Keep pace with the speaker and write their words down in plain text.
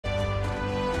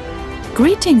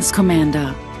Greetings,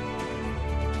 Commander.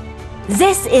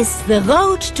 This is the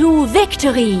road to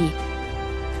victory!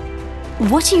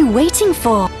 What are you waiting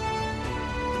for?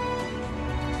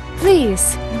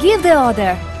 Please, give the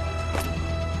order.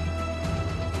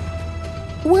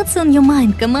 What's on your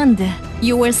mind, Commander?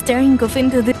 You were staring off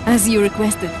into the... As you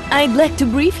requested. I'd like to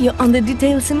brief you on the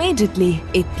details immediately.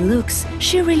 It looks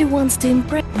she really wants to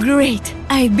impress... Great!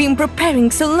 I've been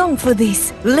preparing so long for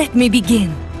this. Let me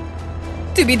begin.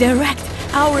 To be direct,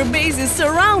 our base is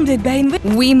surrounded by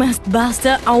invaders. We must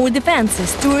bolster our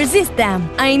defenses to resist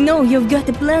them. I know you've got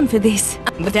a plan for this,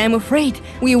 but I'm afraid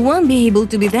we won't be able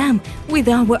to beat them with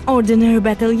our ordinary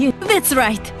battle unit. That's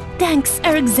right! Tanks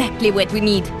are exactly what we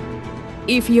need.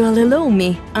 If you'll allow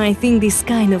me, I think this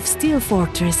kind of steel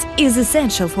fortress is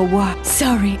essential for war.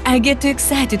 Sorry, I get too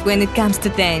excited when it comes to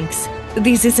tanks.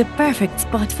 This is a perfect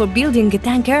spot for building a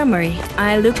tank armory.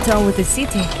 I looked over the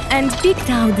city and picked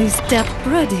out this top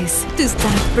produce to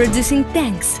start producing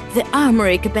tanks. The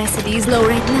armory capacity is low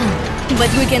right now,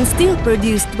 but we can still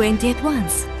produce 20 at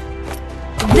once.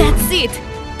 That's it!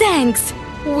 Tanks!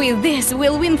 With this,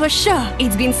 we'll win for sure.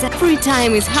 It's been said free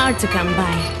time is hard to come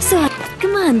by. So,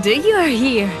 Commander, you are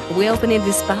here. We opened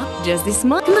this pub just this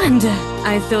month. Commander,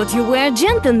 I thought you were a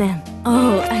gentleman.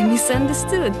 Oh, I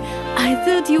misunderstood. I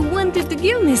thought you wanted to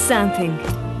give me something.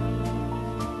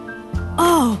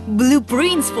 Oh,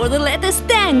 blueprints for the latest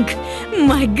tank!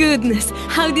 My goodness,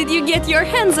 how did you get your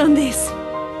hands on this?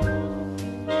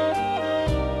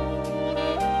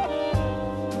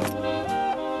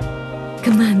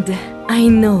 Commander, I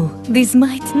know this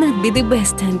might not be the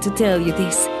best time to tell you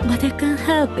this, but I can't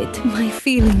help it. My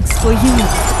feelings for you.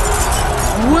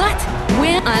 What?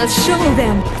 Well, I'll show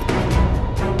them.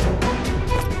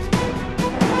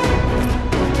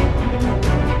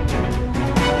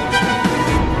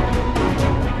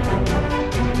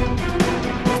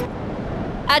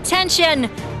 Attention!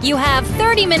 You have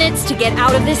 30 minutes to get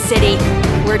out of this city.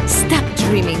 Stop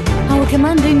dreaming. Our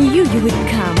commander knew you would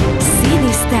come. See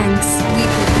these tanks? We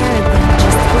prepared them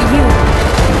just for you.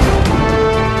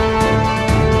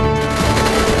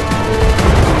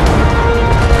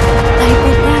 I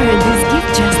prepared this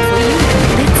gift just for you.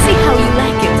 Let's see how you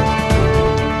like it.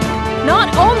 Not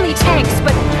only tanks,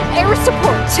 but air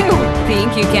support too.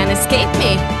 Think you can escape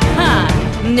me? Ha!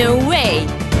 No way!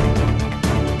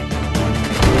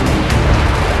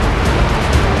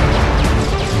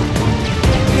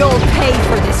 You'll pay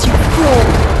for this, you fool!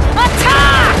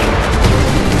 Attack!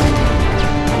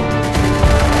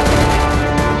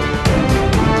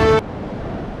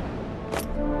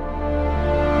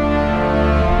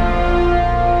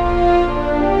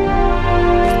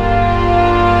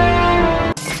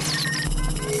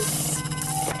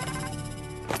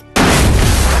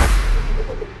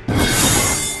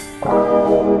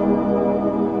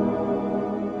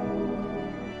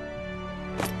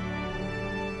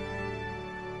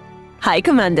 Hi,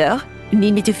 Commander. You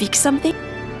need me to fix something?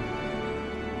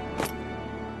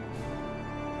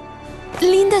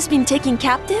 Linda's been taken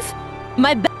captive?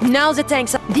 Now the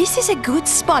tanks are... This is a good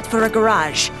spot for a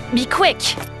garage. Be quick!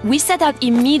 We set out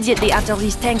immediately after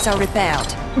these tanks are repaired.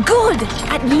 Good!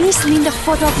 At least Linda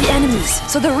fought off the enemies,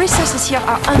 so the resources here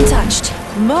are untouched.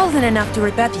 More than enough to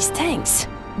repair these tanks.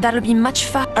 That'll be much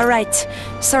fun. Alright,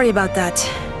 sorry about that.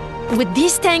 With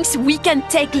these tanks, we can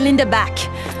take Linda back.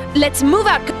 Let's move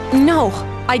out. No,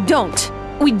 I don't.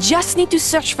 We just need to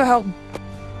search for her.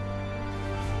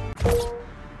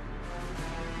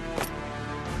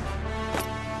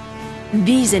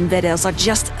 These invaders are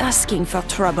just asking for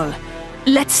trouble.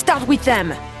 Let's start with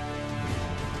them.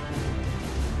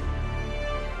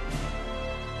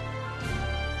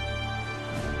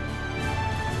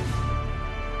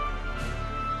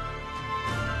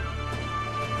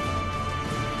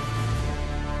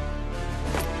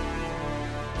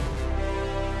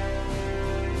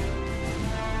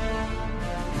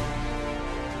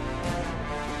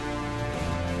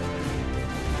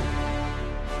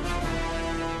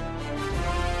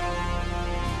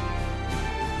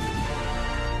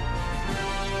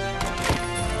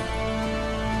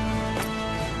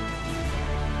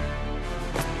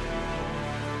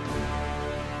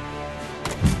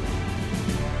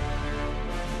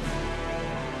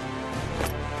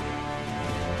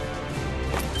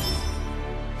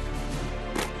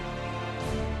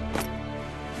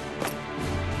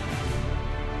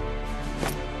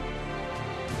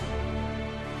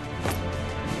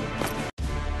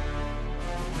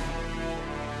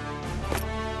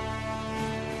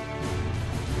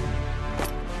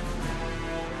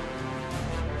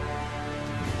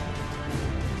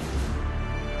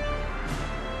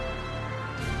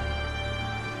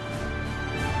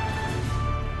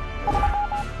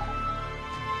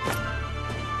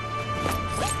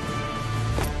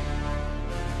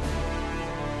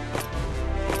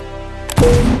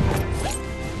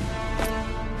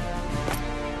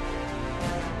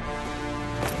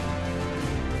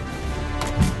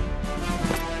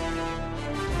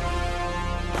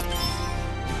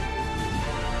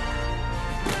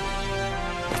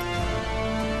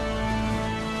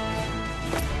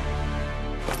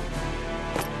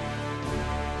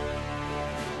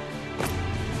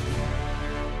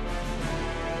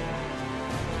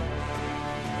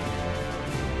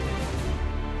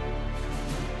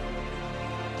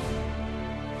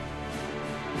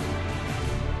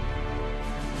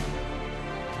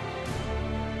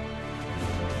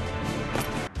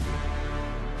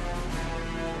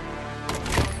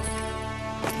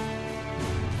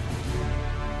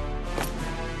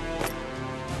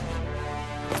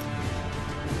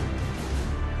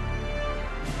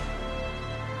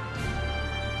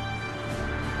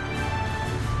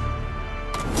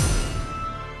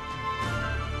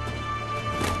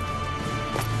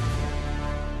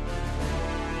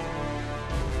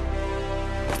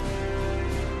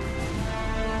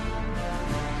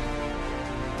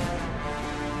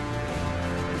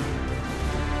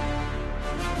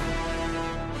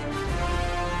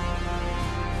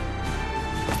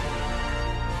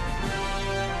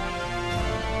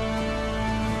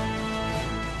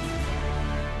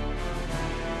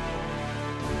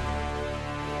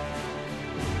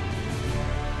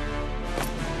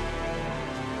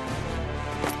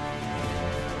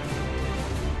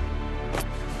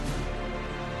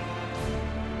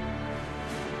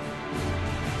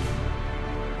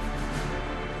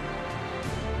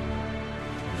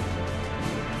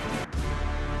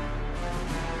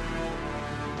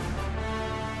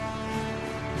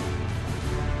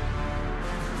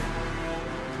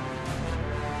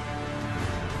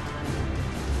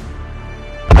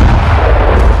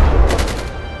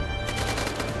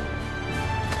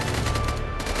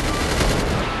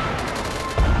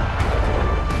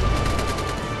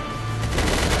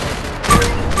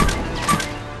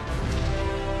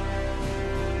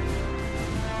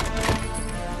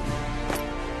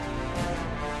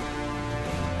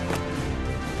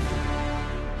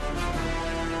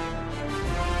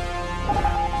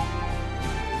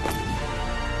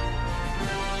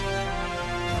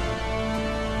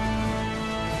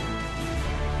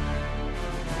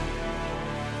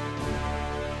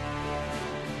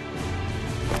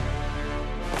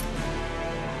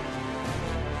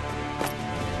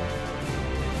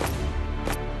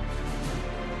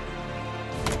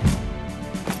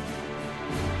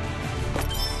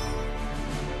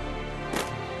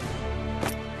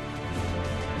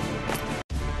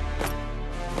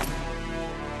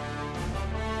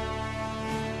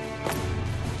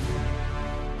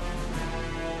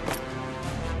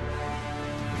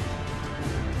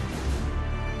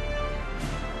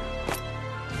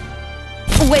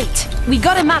 Wait, we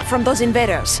got a map from those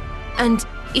invaders. And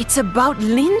it's about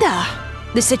Linda.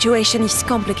 The situation is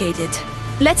complicated.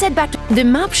 Let's head back to... The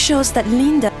map shows that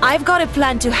Linda... I've got a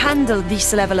plan to handle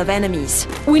this level of enemies.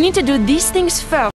 We need to do these things first.